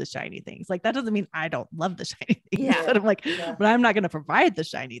to include the shiny things. Like that doesn't mean I don't love the shiny things, but I'm like, but I'm not going to provide the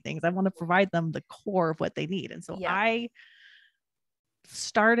shiny things. I want to provide them the core of what they need. And so I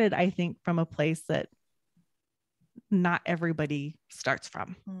started, I think, from a place that not everybody starts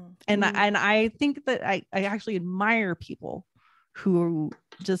from. And I think that I actually admire people who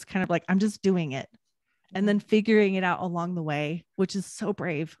just kind of like, I'm just doing it and then figuring it out along the way, which is so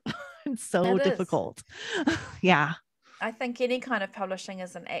brave and so difficult. Yeah. I think any kind of publishing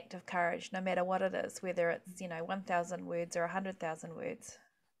is an act of courage, no matter what it is, whether it's, 1,000 words or 100,000 words.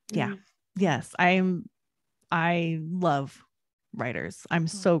 Yeah. Yes. I love writers. I'm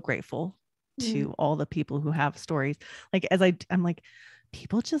so grateful to all the people who have stories. Like I'm like,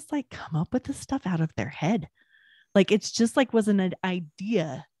 people just like come up with this stuff out of their head. Like it's just like was an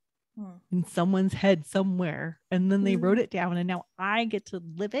idea in someone's head somewhere, and then they wrote it down, and now I get to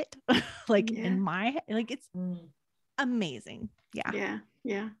live it like in my head. Like it's amazing.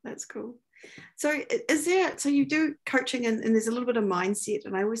 Yeah, that's cool. So so you do coaching and there's a little bit of mindset,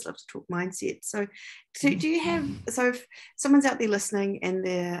 and I always love to talk mindset. So do you have, so if someone's out there listening and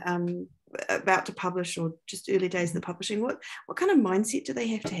they're about to publish or just early days in the publishing, what kind of mindset do they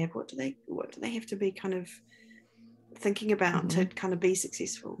have to have? What do they have to be kind of thinking about to kind of be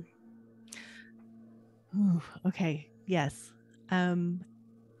successful? Ooh, okay. Yes.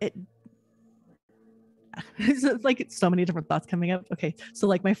 It's like so many different thoughts coming up. Okay. So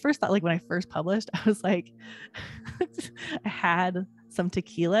like my first thought, like when I first published, I was like, I had some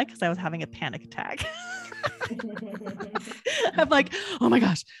tequila because I was having a panic attack. I'm like, oh my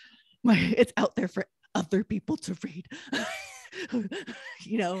gosh, it's out there for other people to read.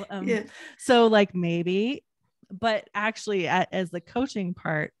 So like maybe, but actually as the coaching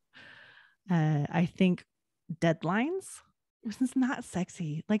part, I think deadlines, this is not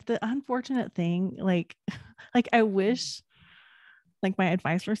sexy. Like the unfortunate thing, like I wish like my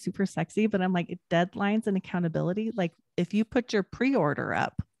advice were super sexy, but I'm like, deadlines and accountability. Like if you put your pre-order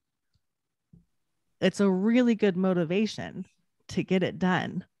up, it's a really good motivation to get it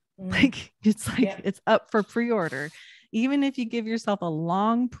done. Like it's like, it's up for pre-order. Even if you give yourself a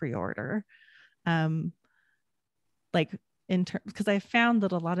long pre-order, like in terms, because I found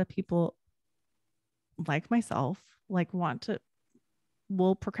that a lot of people like myself, like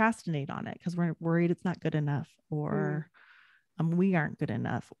will procrastinate on it because we're worried it's not good enough, or we aren't good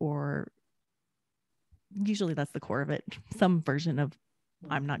enough, or usually that's the core of it. Some version of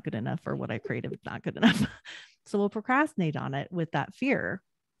I'm not good enough, or what I created is not good enough. So we'll procrastinate on it with that fear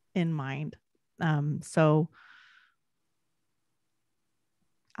in mind. So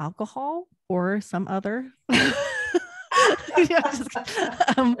alcohol or some other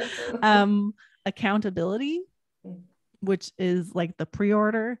accountability, which is like the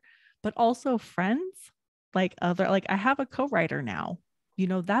pre-order, but also friends, like I have a co-writer now,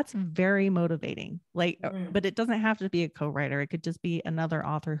 that's very motivating. Like, but it doesn't have to be a co-writer. It could just be another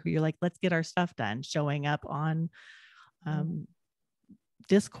author who you're like, let's get our stuff done, showing up on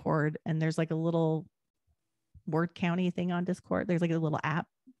Discord. And there's like a little word county thing on Discord. There's like a little app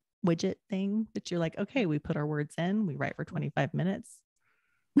widget thing that you're like, okay, we put our words in, we write for 25 minutes.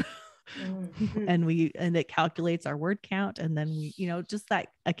 and it calculates our word count, and then we just that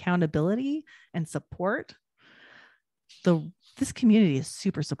accountability and support. This community is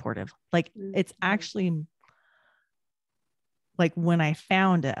super supportive. Like it's actually like when I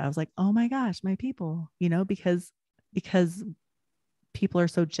found it, I was like, oh my gosh, my people, because people are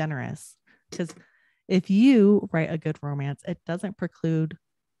so generous. Because if you write a good romance, it doesn't preclude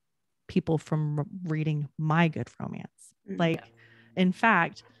people from reading my good romance. Like, in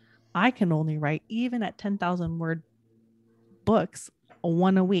fact, I can only write, even at 10,000 word books,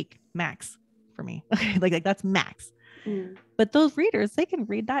 one a week max for me. Okay, like that's max. But those readers, they can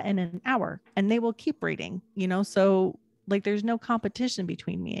read that in an hour, and they will keep reading. So like there's no competition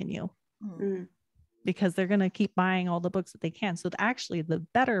between me and you, because they're gonna keep buying all the books that they can. So actually, the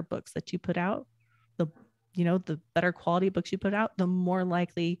better books that you put out, the better quality books you put out, the more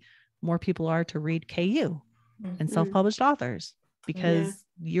likely more people are to read KU. and self-published authors, because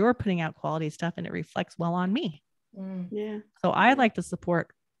you're putting out quality stuff and it reflects well on me. Yeah. So I like to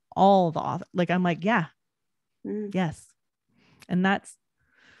support all the authors. Like, I'm like, yeah, yes. And that's,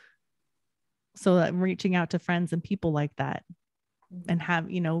 so I'm reaching out to friends and people like that and have,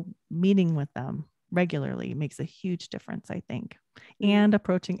 meeting with them regularly makes a huge difference, I think. And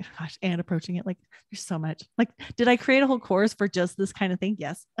approaching it like, there's so much. Like, did I create a whole course for just this kind of thing?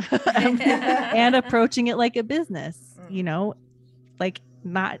 Yes. And approaching it like a business, like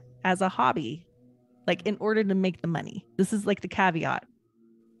not as a hobby, like in order to make the money. This is like the caveat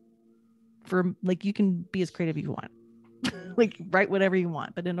for, like, you can be as creative as you want, like write whatever you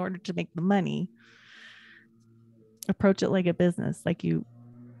want, but in order to make the money, approach it like a business, like you,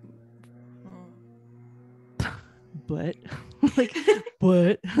 but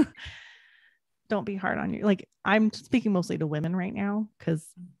don't be hard on you. Like, I'm speaking mostly to women right now, because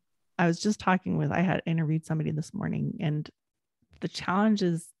I was just I had interviewed somebody this morning, and the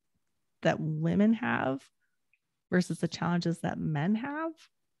challenges that women have versus the challenges that men have,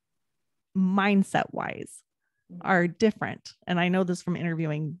 mindset wise, are different. And I know this from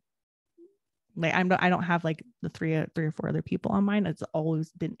interviewing. Like, I don't have like the three or four other people on mine. It's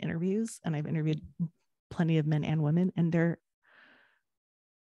always been interviews, and I've interviewed plenty of men and women, and their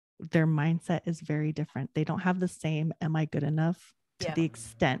mindset is very different. They don't have the same "am I good enough" to the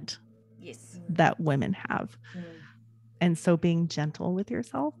extent that women have. And so being gentle with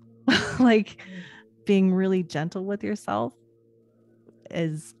yourself, like being really gentle with yourself,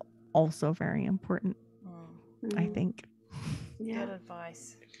 is also very important, I think. Good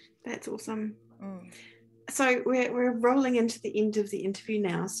advice. That's awesome. So we're rolling into the end of the interview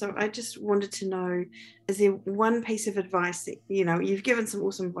now. So I just wanted to know, is there one piece of advice that, you've given some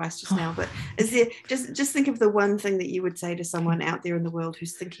awesome advice just now, but is there, just think of the one thing that you would say to someone out there in the world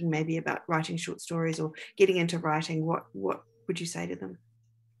who's thinking maybe about writing short stories or getting into writing. What would you say to them?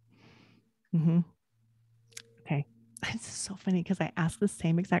 Okay. It's so funny because I asked the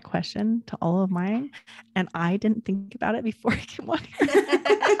same exact question to all of mine, and I didn't think about it before I came on here.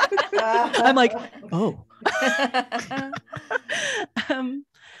 I'm like, oh.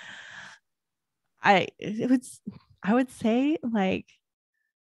 I would say, like,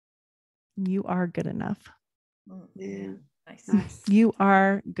 you are good enough. Yeah. Nice. You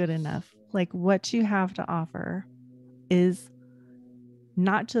are good enough. Like, what you have to offer is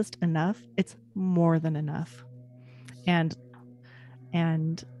not just enough, it's more than enough. And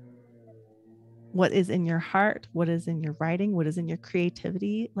what is in your heart, what is in your writing, what is in your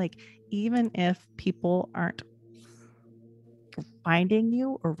creativity, like, even if people aren't finding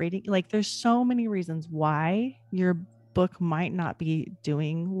you or reading, like, there's so many reasons why your book might not be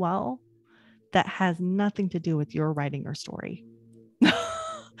doing well that has nothing to do with your writing or story.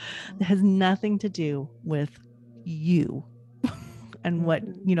 It has nothing to do with you and what,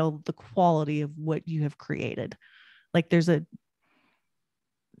 the quality of what you have created. Like, there's there's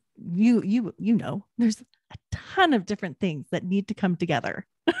a ton of different things that need to come together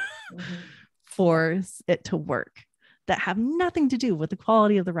for it to work, that have nothing to do with the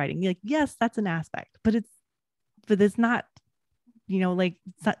quality of the writing. Like, yes, that's an aspect, but it's not, like,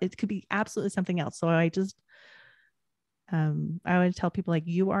 it could be absolutely something else. So I just, I would tell people, like,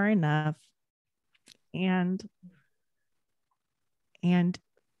 you are enough. And I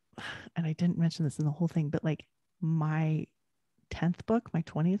didn't mention this in the whole thing, but like, my 10th book, my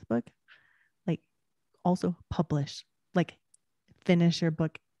 20th book, like, also publish, like, finish your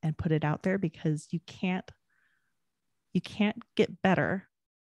book and put it out there, because you can't get better.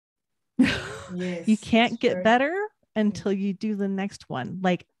 Yes, you can't get better until you do the next one.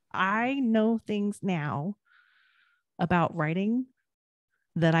 Like, I know things now about writing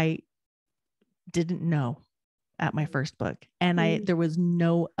that I didn't know at my first book, and there was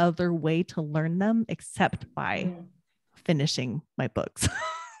no other way to learn them except by finishing my books.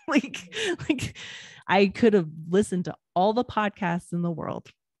 like I could have listened to all the podcasts in the world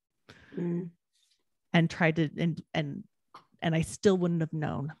and tried to, and I still wouldn't have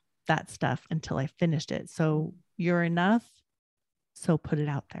known that stuff until I finished it. So you're enough. So put it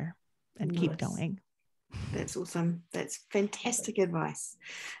out there and keep going. That's awesome. That's fantastic advice.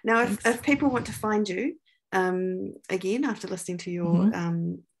 Now, if people want to find you, again, after listening to your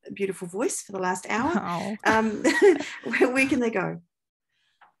beautiful voice for the last hour, where can they go?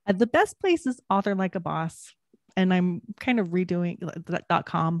 The best place is Author Like a Boss, and I'm kind of redoing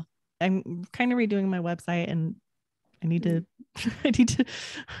 .com. I'm kind of redoing my website, and I need to,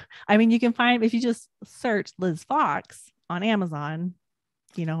 I mean, you can find, if you just search Liz Fox on Amazon,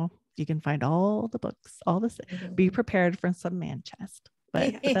 you can find all the books, all this. Be prepared for some man chest.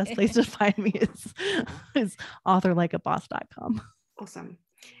 but the best place to find me is authorlikeaboss.com. Awesome.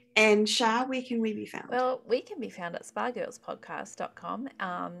 And Shah, where can we be found? Well, we can be found at spagirlspodcast.com,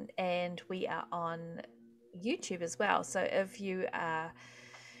 and we are on YouTube as well. So if you are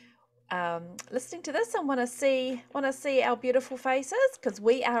listening to this and want to see our beautiful faces, because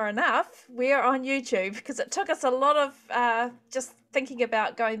we are enough, we are on YouTube, because it took us a lot of just thinking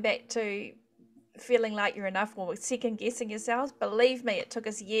about going back to feeling like you're enough or second guessing yourselves. Believe me, it took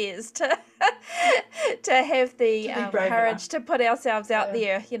us years to have the courage to put ourselves out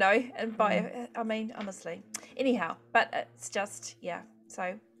there, you know, and I mean, honestly, anyhow, but it's just,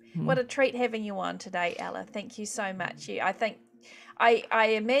 so what a treat having you on today, Ella. Thank you so much. I think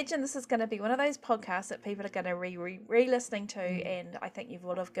I imagine this is going to be one of those podcasts that people are going to re-listening to, and I think you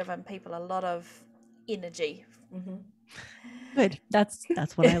would have given people a lot of energy. Good. That's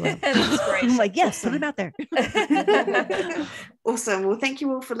what I love. That's great. I'm like, yes, put it out there. Awesome. Well, thank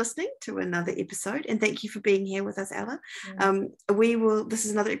you all for listening to another episode, and thank you for being here with us, Ella. This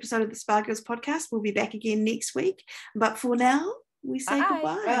is another episode of the Spa Girls podcast. We'll be back again next week, but for now we say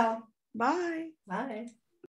goodbye. Well, bye. bye.